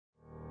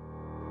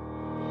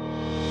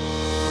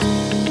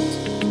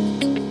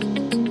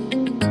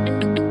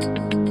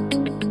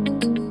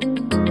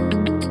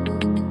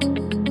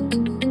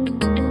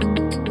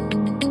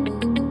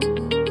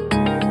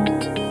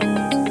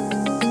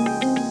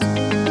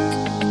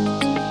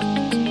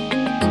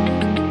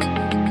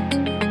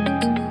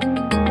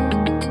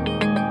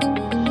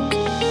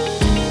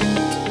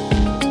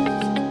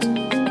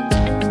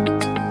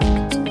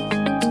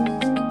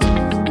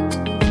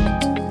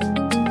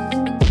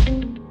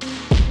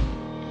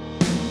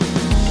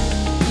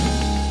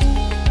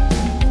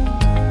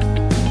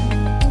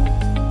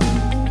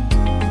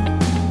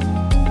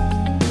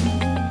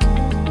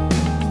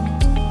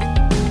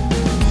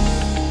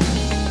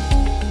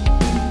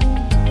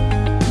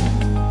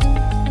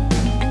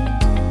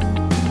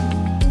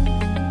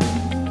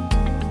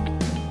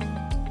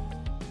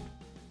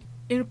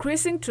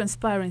Increasing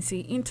transparency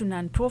into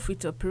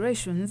non-profit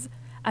operations,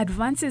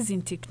 advances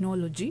in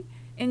technology,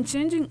 and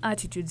changing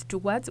attitudes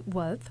towards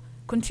wealth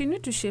continue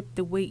to shape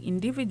the way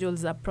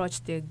individuals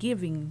approach their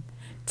giving.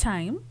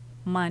 Time,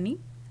 money,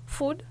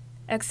 food,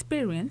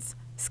 experience,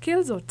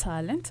 skills or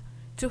talent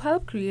to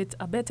help create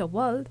a better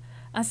world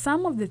are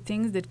some of the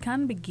things that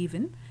can be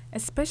given,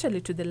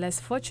 especially to the less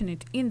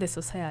fortunate in the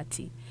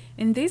society.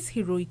 And this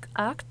heroic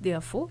act,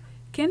 therefore,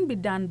 can be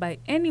done by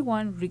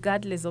anyone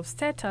regardless of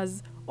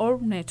status or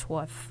net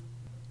worth.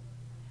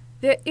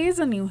 There is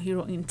a new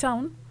hero in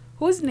town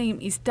whose name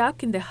is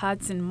stuck in the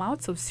hearts and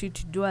mouths of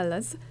city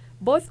dwellers,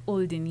 both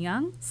old and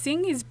young,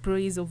 sing his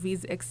praise of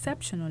his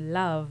exceptional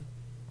love.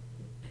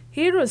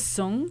 Hero's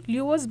song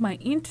lures my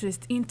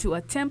interest into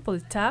a temple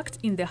tucked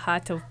in the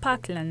heart of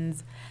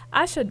Parklands,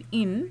 ushered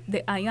in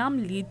the I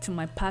Am lead to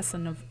my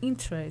person of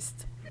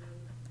interest.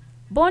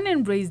 Born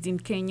and raised in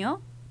Kenya,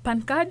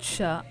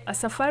 PankajY, a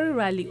safari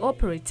rally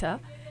operator,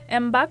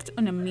 embarked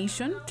on a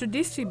mission to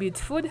distribute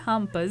food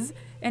hampers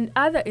and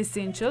other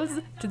essentials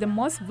to the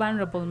most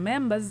vulnerable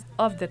members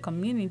of the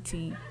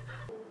community.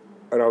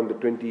 Around the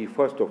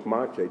 21st of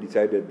March, I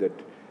decided that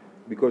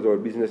because our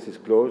business is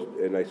closed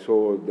and I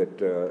saw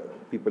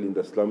that people in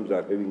the slums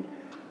are having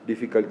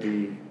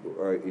difficulty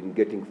in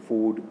getting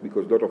food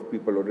because a lot of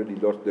people already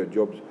lost their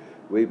jobs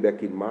way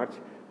back in March,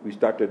 we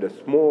started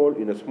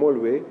in a small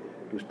way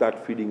to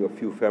start feeding a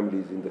few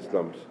families in the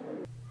slums.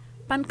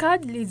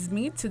 Pankaj leads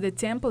me to the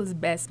temple's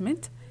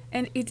basement,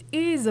 and it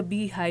is a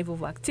beehive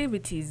of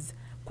activities.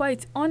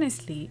 Quite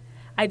honestly,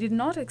 I did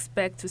not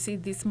expect to see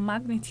this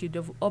magnitude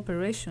of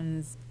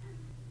operations.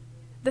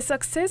 The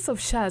success of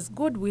Shah's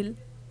goodwill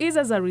is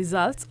as a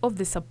result of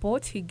the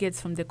support he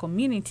gets from the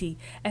community,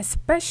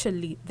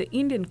 especially the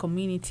Indian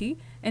community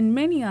and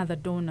many other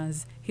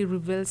donors, he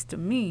reveals to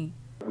me.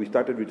 We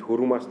started with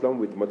Huruma slum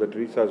with Mother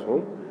Teresa's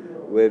home,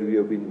 where we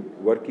have been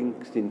working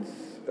since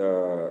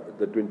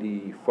the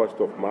 21st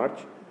of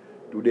March.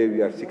 Today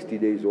we are 60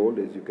 days old,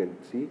 as you can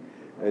see.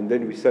 And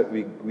then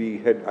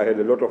I had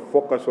a lot of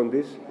focus on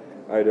this.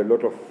 I had a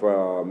lot of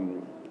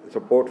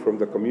support from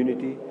the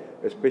community,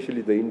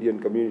 especially the Indian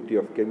community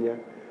of Kenya.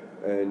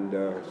 And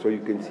so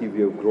you can see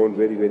we have grown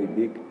very, very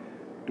big.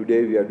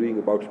 Today we are doing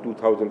about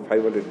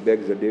 2,500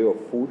 bags a day of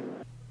food.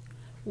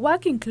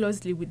 Working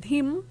closely with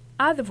him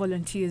are the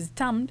volunteers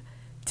termed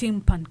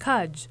Team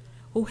Pankaj,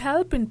 who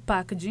help in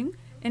packaging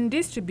and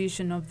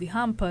distribution of the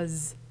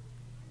hampers.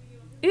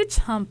 Each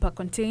hamper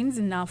contains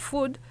enough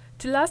food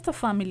to last a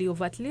family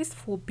of at least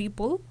 4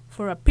 people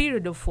for a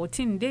period of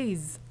 14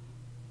 days.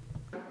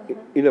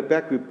 In a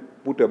pack, we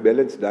put a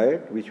balanced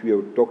diet, which we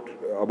have talked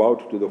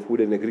about to the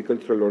Food and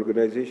Agricultural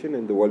Organization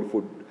and the World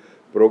Food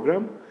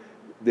Program.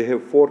 They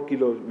have 4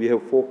 kilos. We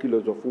have 4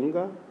 kilos of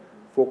unga,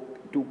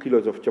 2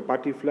 kilos of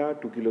chapati flour,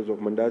 2 kilos of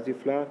mandazi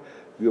flour.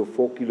 We have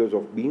 4 kilos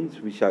of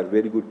beans, which are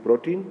very good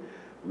protein.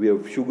 We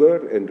have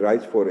sugar and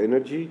rice for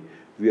energy.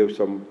 We have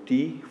some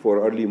tea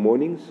for early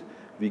mornings.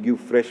 We give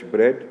fresh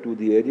bread to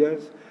the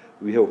areas.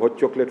 We have hot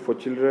chocolate for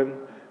children.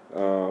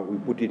 We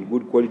put in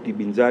good quality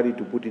binzari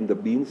to put in the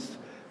beans,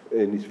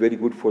 and it's very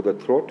good for the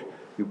throat.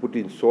 We put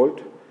in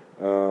salt,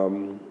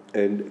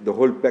 and the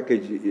whole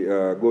package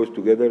goes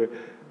together.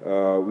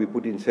 We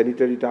put in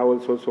sanitary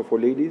towels also for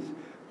ladies.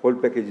 Whole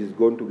package is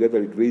gone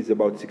together. It weighs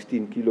about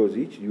 16 kilos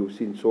each. You've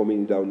seen so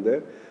many down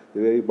there.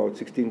 They weigh about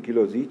 16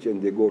 kilos each,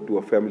 and they go to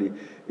a family.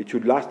 It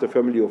should last a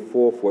family of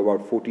 4 for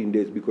about 14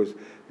 days because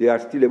they are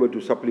still able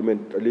to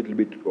supplement a little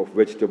bit of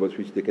vegetables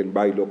which they can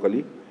buy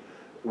locally.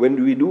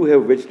 When we do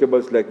have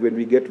vegetables, like when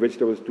we get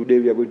vegetables, today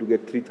we are going to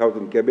get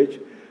 3,000 cabbage.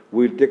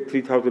 We'll take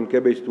 3,000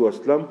 cabbage to a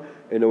slum,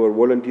 and our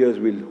volunteers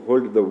will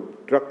hold the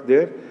truck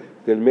there.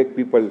 They'll make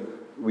people,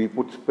 we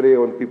put spray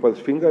on people's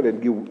finger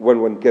and give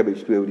one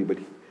cabbage to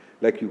everybody.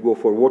 Like you go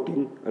for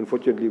voting,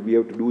 unfortunately we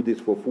have to do this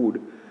for food,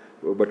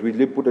 but we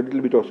put a little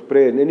bit of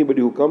spray, and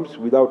anybody who comes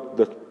without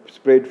the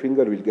sprayed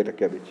finger will get a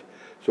cabbage.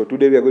 So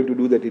today we are going to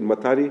do that in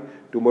Mathari,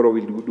 tomorrow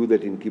we'll do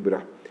that in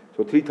Kibra.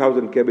 So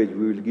 3,000 cabbage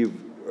we will give,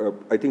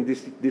 I think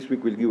this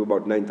week we'll give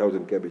about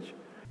 9,000 cabbage.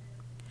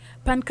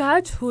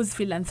 Pankaj, whose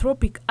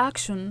philanthropic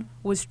action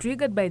was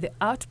triggered by the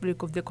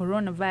outbreak of the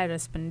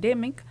coronavirus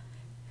pandemic,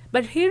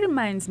 but he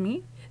reminds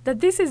me that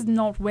this is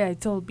not where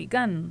it all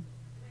began.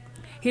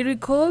 He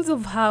recalls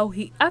of how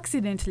he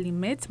accidentally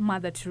met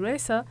Mother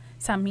Teresa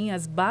some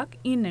years back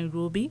in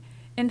Nairobi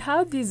and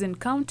how this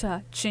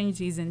encounter changed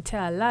his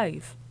entire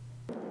life.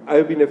 I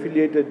have been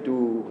affiliated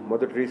to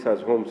Mother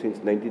Teresa's home since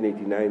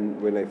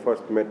 1989 when I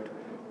first met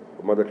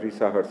Mother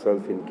Teresa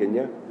herself in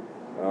Kenya.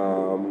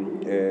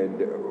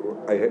 And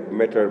I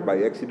met her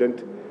by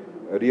accident,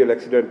 a real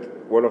accident.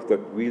 One of the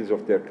wheels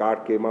of their car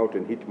came out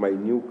and hit my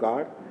new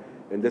car,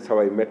 and that's how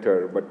I met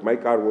her. But my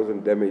car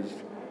wasn't damaged,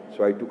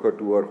 so I took her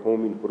to her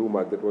home in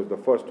Huruma. That was the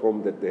first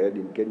home that they had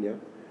in Kenya.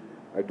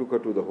 I took her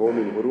to the home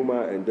in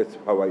Huruma, and that's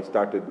how I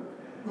started.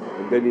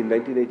 And then in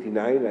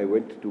 1989, I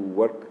went to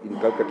work in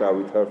Calcutta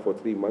with her for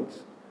 3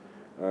 months,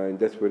 and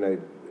that's when I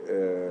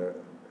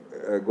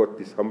got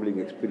this humbling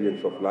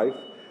experience of life.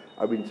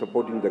 I've been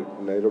supporting the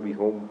Nairobi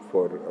home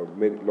for a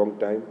very long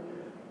time.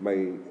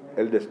 My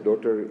eldest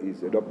daughter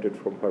is adopted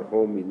from her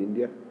home in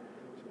India.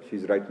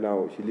 She's right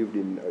now,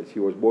 she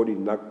was born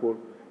in Nagpur,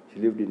 she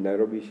lived in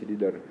Nairobi, she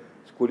did her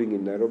schooling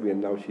in Nairobi,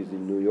 and now she's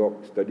in New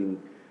York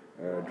studying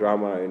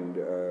drama and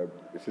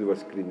silver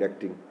screen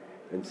acting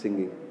and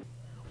singing.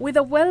 With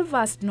a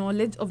well-versed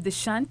knowledge of the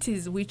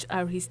shanties which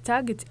are his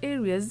target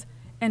areas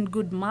and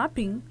good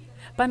mapping,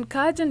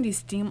 Pankaj and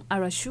his team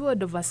are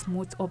assured of a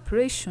smooth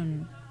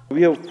operation.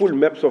 We have full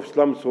maps of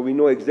slums, so we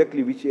know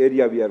exactly which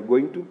area we are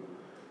going to.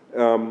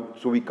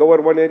 So we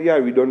cover one area,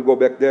 we don't go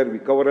back there. We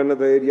cover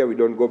another area, we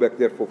don't go back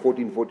there for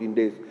 14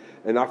 days.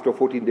 And after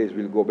 14 days,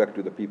 we'll go back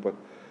to the people.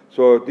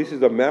 So this is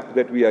the map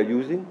that we are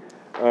using.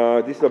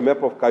 This is the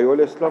map of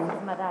Kayole slum.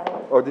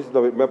 Or this is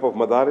the map of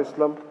Madare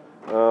slum.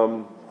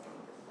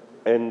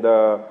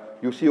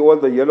 You see all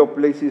the yellow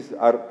places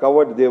are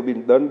covered. They have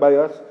been done by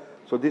us.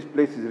 So this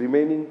place is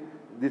remaining.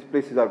 These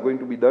places are going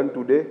to be done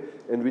today.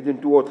 And within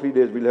 2 or 3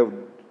 days, we'll have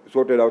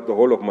sorted out the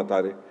whole of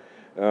Matare.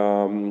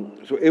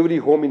 So every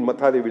home in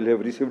Matare will have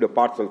received a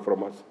parcel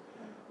from us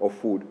of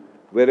food,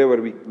 wherever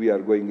we are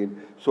going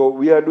in. So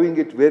we are doing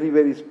it very,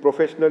 very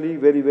professionally,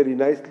 very, very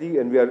nicely,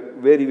 and we are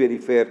very, very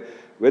fair.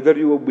 Whether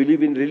you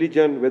believe in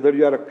religion, whether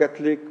you are a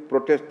Catholic,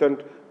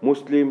 Protestant,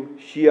 Muslim,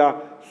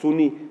 Shia,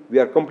 Sunni, we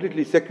are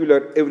completely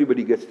secular.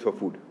 Everybody gets the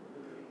food.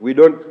 We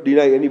don't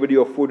deny anybody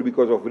of food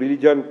because of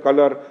religion,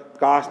 color,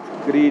 caste,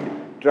 creed,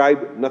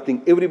 tribe,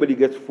 nothing. Everybody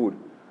gets food.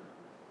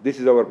 This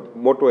is our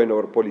motto and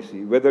our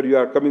policy. Whether you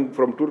are coming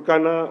from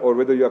Turkana, or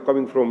whether you are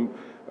coming from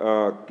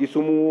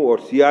Kisumu or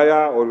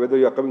Siaya, or whether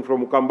you are coming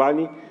from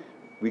Ukambani,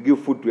 we give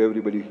food to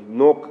everybody.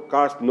 No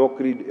caste, no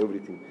creed,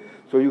 everything.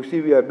 So you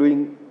see, we are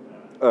doing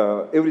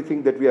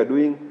everything that we are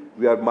doing,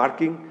 we are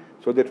marking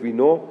so that we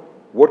know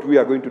what we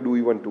are going to do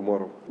even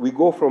tomorrow. We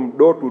go from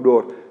door to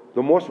door.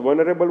 The most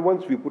vulnerable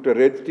ones, we put a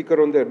red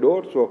sticker on their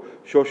door. So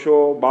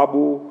Shosho,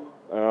 Babu,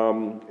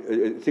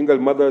 single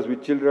mothers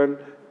with children,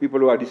 people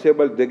who are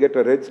disabled, they get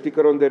a red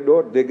sticker on their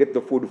door, they get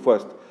the food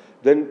first.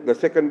 Then the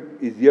second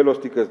is yellow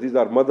stickers. These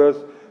are mothers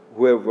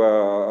who have,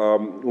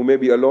 who may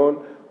be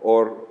alone,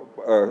 or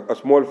a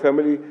small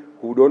family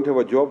who don't have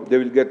a job, they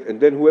will get,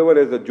 and then whoever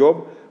has a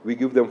job, we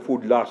give them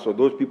food last. So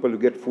those people will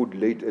get food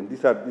late. And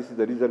this is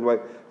the reason why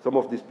some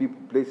of these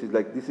places,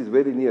 like this is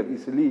very near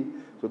Isili,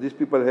 so these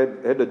people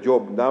had a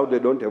job, now they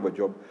don't have a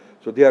job.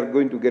 So they are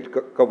going to get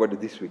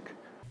covered this week.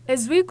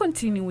 As we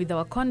continue with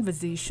our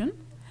conversation,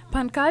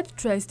 Pankaj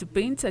tries to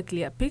paint a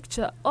clear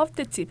picture of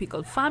the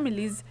typical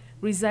families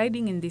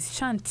residing in these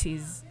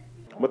shanties.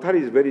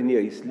 Mathari is very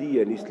near Isli,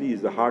 and Isli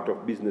is the heart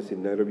of business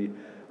in Nairobi.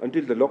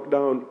 Until the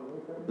lockdown,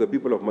 the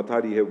people of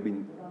Mathari have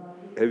been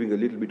having a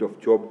little bit of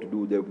job to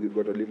do. They've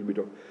got a little bit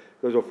of,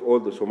 because of all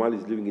the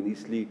Somalis living in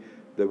Isli,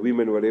 the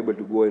women were able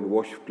to go and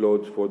wash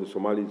clothes for the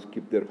Somalis,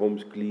 keep their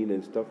homes clean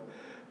and stuff.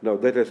 Now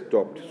that has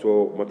stopped,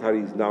 so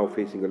Mathari is now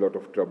facing a lot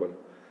of trouble.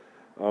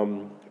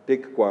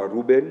 Take Kwa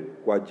Ruben,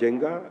 Kwa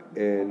Jenga,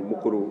 and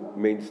Mukuru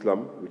main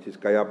slum, which is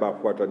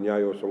Kayaba,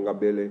 Fuatanyayo,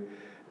 Songabele,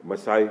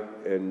 Masai,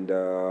 and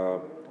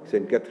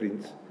St.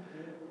 Catherine's.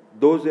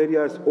 Those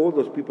areas, all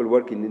those people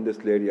work in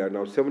industrial area.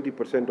 Now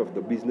 70% of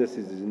the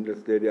businesses in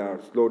industrial area are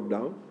slowed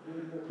down.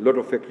 A lot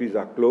of factories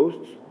are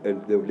closed,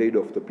 and they've laid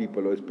off the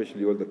people,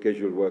 especially all the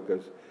casual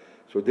workers.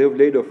 So they've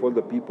laid off all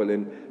the people,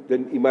 and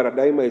then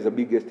Imaradaima is a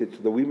big estate.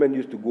 So the women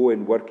used to go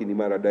and work in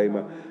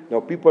Imaradaima.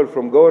 Now people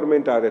from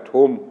government are at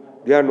home.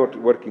 They are not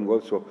working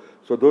also.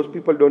 So those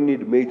people don't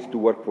need maids to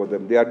work for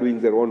them. They are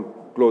doing their own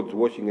clothes,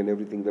 washing and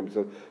everything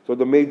themselves. So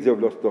the maids have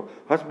lost, the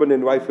husband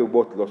and wife have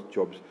both lost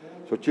jobs.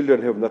 So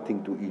children have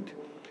nothing to eat.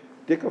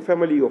 Take a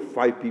family of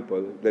 5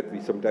 people that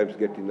we sometimes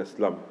get in a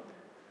slum.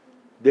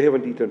 They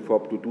haven't eaten for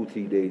up to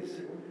 2-3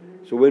 days.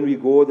 So when we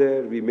go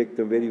there, we make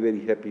them very,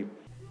 very happy.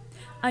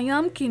 I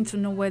am keen to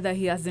know whether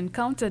he has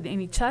encountered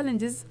any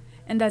challenges,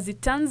 and as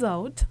it turns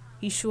out,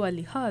 he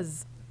surely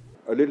has.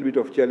 A little bit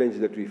of challenge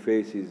that we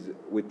face is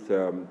with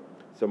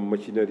some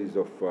machineries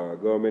of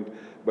government,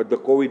 but the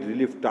COVID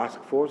Relief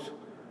Task Force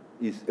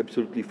is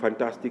absolutely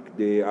fantastic.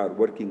 They are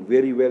working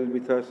very well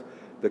with us.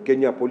 The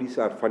Kenya police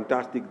are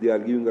fantastic. They are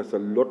giving us a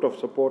lot of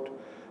support.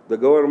 The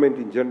government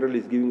in general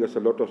is giving us a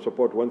lot of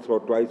support. Once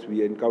or twice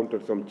we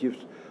encountered some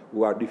chiefs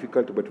who are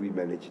difficult, but we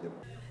manage them.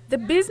 The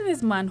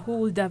businessman who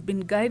would have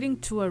been guiding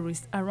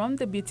tourists around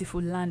the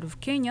beautiful land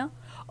of Kenya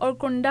or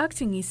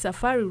conducting his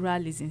safari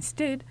rallies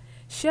instead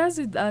shares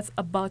with us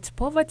about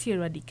poverty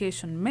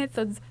eradication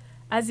methods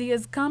as he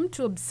has come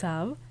to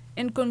observe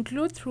and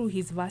conclude through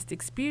his vast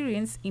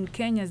experience in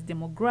Kenya's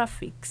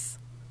demographics.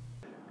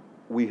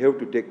 We have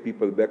to take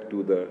people back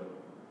to the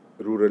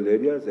rural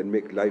areas and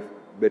make life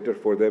better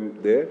for them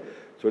there,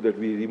 so that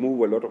we remove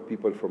a lot of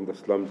people from the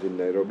slums in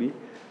Nairobi.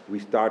 We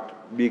start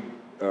big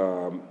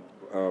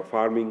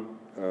farming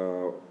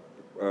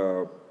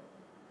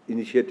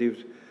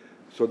initiatives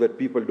so that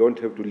people don't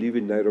have to live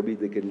in Nairobi,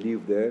 they can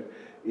live there.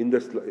 In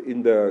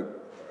the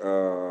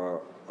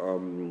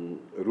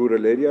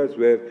rural areas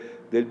where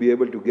they'll be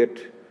able to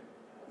get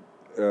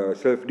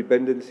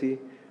self-dependency.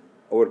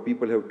 Our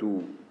people have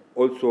to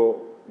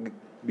also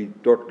be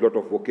taught a lot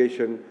of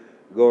vocation.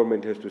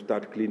 Government has to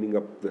start cleaning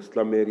up the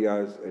slum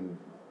areas and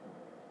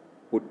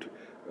put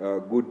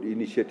good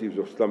initiatives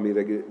of slum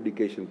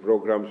eradication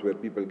programs where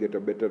people get a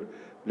better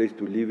place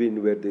to live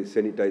in, where there's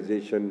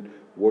sanitization,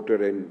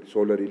 water and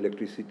solar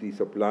electricity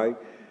supply.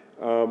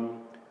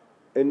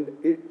 And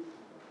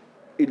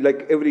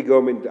like every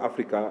government in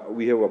Africa,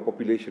 we have a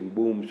population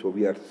boom, so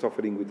we are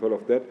suffering with all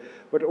of that.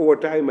 But over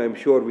time, I'm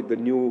sure with the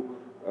new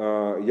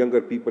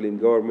younger people in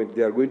government,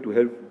 they are going to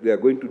help, they are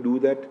going to do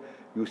that.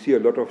 You see a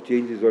lot of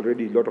changes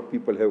already, a lot of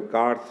people have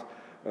cars.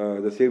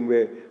 The same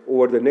way,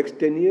 over the next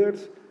 10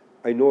 years,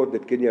 I know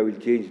that Kenya will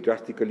change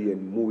drastically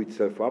and move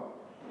itself up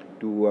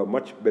to a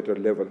much better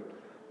level.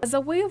 As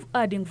a way of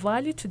adding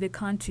value to the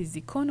country's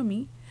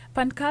economy,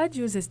 PANKAJ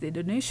uses the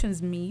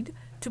donations made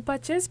to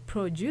purchase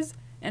produce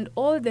and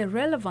all the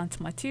relevant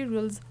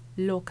materials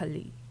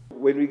locally.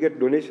 When we get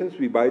donations,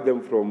 we buy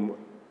them from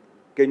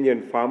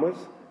Kenyan farmers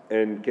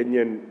and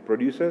Kenyan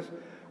producers.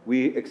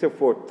 Except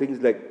for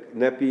things like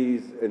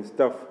nappies and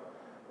stuff,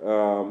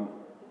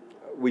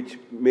 which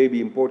may be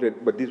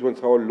imported, but these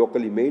ones are all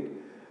locally made.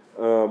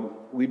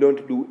 We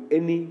don't do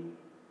any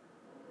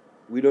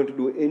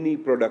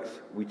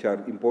products which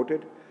are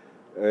imported,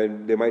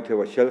 and they might have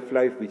a shelf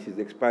life which is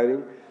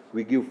expiring.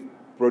 We give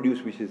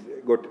produce which has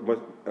got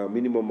a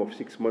minimum of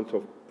 6 months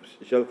of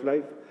shelf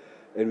life,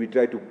 and we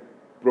try to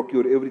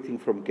procure everything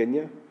from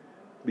Kenya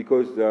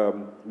because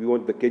we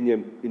want the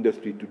Kenyan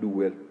industry to do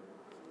well.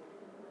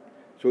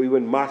 So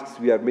even masks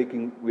we are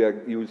making,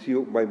 you will see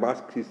my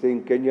mask is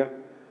saying Kenya.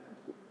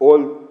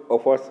 All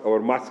of us, our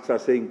masks are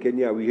saying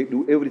Kenya. We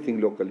do everything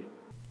locally.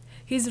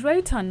 His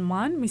right-hand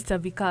man, Mr.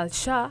 Vikal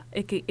Shah,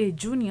 aka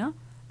Junior,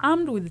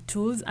 armed with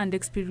tools and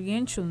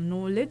experiential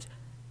knowledge,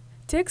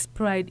 takes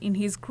pride in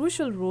his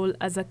crucial role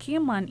as a key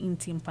man in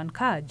Team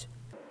PANKAJ.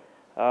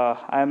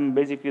 I'm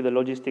basically the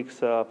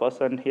logistics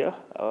person here.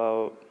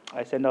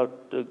 I send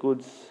out the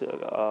goods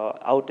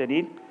out and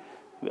in.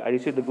 I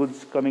receive the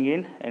goods coming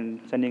in and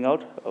sending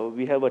out.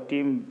 We have a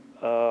team.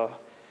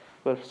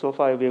 Well, so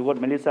far we've got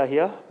Melissa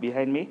here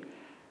behind me.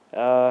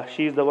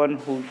 She's the one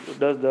who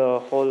does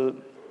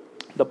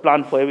the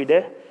plan for every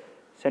day,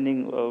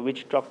 sending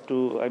which truck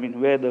to,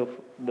 where the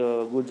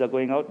goods are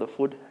going out, the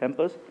food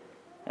hampers.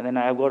 And then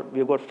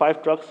we've got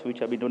 5 trucks which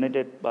have been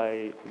donated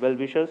by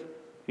well-wishers.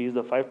 We use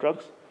the 5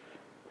 trucks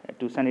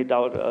to send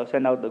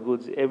out the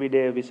goods. Every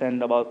day we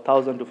send about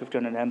 1,000 to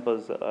 1,500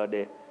 hampers a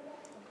day.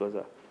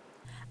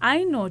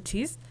 I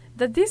noticed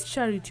that this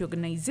charity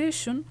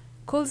organization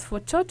calls for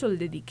total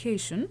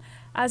dedication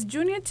as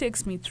Junior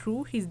takes me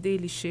through his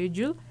daily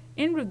schedule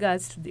in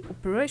regards to the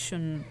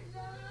operation.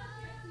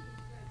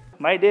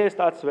 My day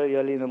starts very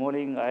early in the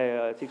morning.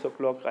 At 6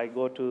 o'clock I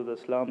go to the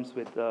slums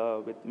with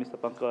Mr.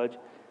 Pankaj.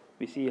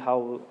 We see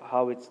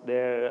how it's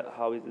there,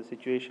 how is the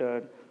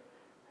situation,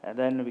 and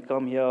then we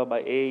come here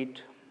by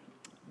 8.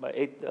 By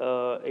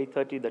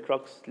 8:30 the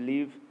trucks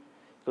leave,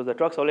 because the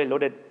trucks already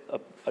loaded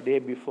a day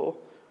before.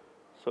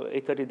 So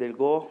 8:30 they'll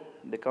go,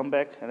 they come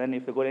back, and then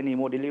if they got any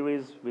more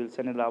deliveries, we'll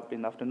send it out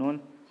in the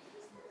afternoon.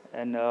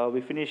 And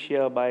we finish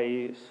here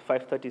by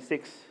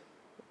 5:36,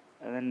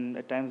 and then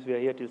at times we are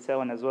here till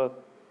 7 as well,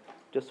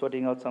 just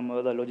sorting out some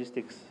other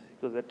logistics,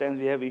 because at times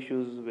we have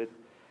issues with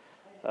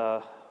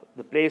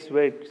the place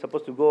where it's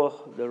supposed to go.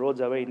 The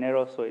roads are very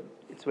narrow, so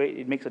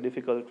it makes it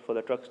difficult for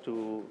the trucks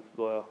to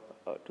go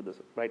to the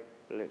right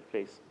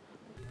place.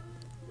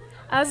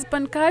 As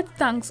PANKAJ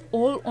thanks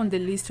all on the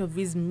list of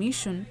his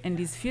mission and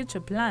his future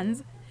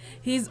plans,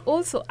 he is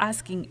also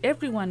asking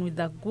everyone with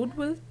a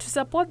goodwill to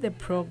support the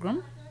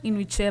program in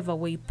whichever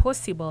way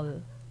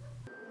possible.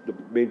 The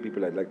main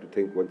people I'd like to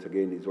thank once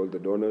again is all the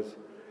donors,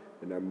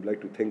 and I'd like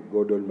to thank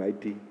God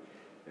Almighty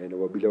and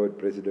our beloved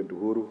President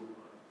Uhuru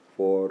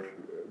for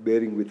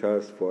bearing with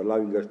us, for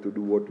allowing us to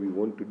do what we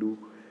want to do,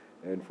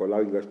 and for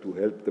allowing us to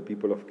help the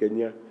people of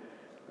Kenya.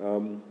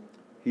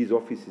 His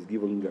office is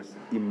giving us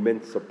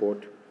immense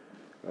support.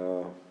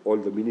 All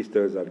the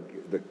ministers,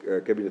 the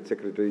cabinet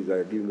secretaries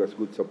are giving us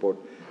good support,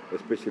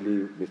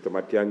 especially Mr.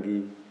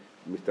 Matiangi,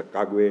 Mr.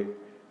 Kagwe,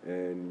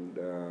 and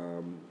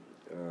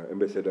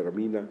Ambassador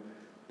Amina.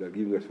 They're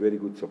giving us very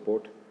good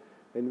support,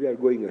 and we are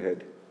going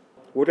ahead.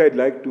 What I'd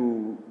like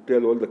to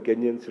tell all the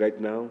Kenyans right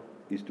now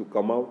is to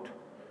come out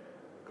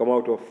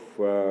of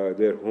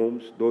their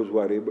homes, those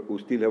who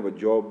still have a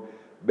job,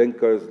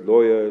 bankers,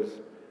 lawyers,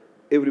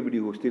 everybody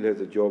who still has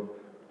a job,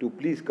 to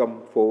please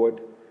come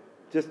forward.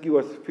 Just give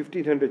us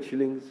 1,500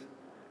 shillings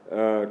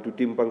to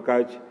Team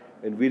PANKAJ,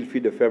 and we'll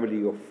feed a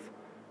family of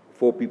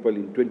 4 people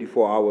in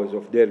 24 hours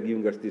of their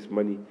giving us this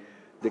money.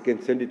 They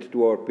can send it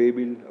to our pay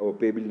bill. Our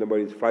pay bill number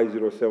is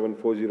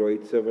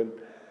 5074087.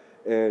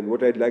 And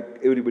what I'd like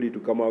everybody to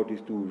come out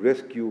is to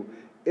rescue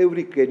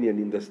every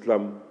Kenyan in the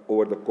slum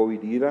over the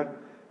COVID era,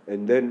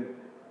 and then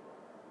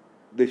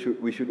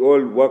we should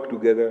all work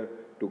together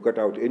to cut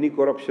out any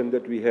corruption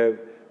that we have.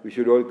 We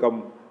should all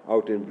come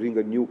out and bring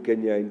a new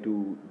Kenya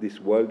into this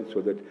world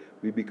so that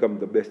we become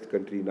the best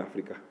country in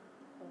Africa.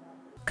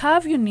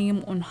 Carve your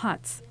name on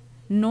hearts,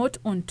 not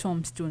on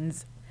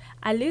tombstones.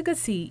 A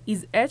legacy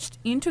is etched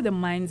into the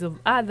minds of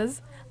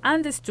others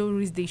and the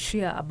stories they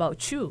share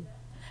about you.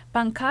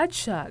 PANKAJ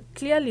Shah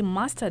clearly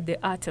mastered the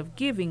art of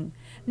giving,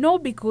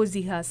 not because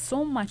he has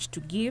so much to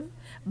give,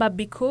 but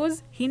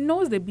because he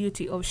knows the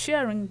beauty of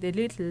sharing the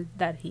little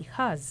that he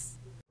has.